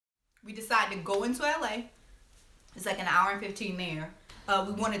we decided to go into LA. It's like an hour and 15 there.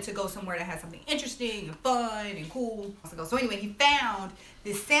 We wanted to go somewhere that had something interesting and fun and cool. So anyway, he found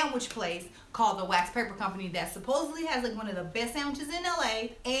this sandwich place called the Wax Paper Company that supposedly has like one of the best sandwiches in LA.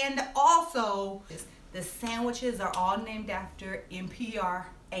 And also, the sandwiches are all named after NPR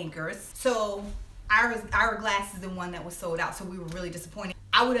anchors. So Ira Glass is the one that was sold out, so we were really disappointed.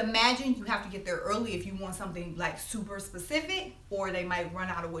 I would imagine you have to get there early if you want something like super specific, or they might run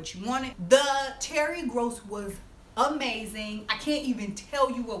out of what you wanted. The Terry Gross was amazing. I can't even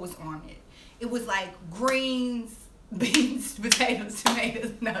tell you what was on it. It was like greens, beans, potatoes,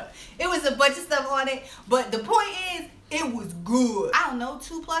 tomatoes. No, it was a bunch of stuff on it. But the point is, it was good. I don't know,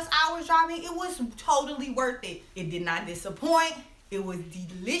 2+ hours driving. It was totally worth it. It did not disappoint. It was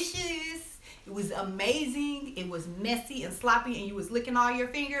delicious. It was amazing. It was messy and sloppy, and you was licking all your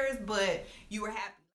fingers, but you were happy.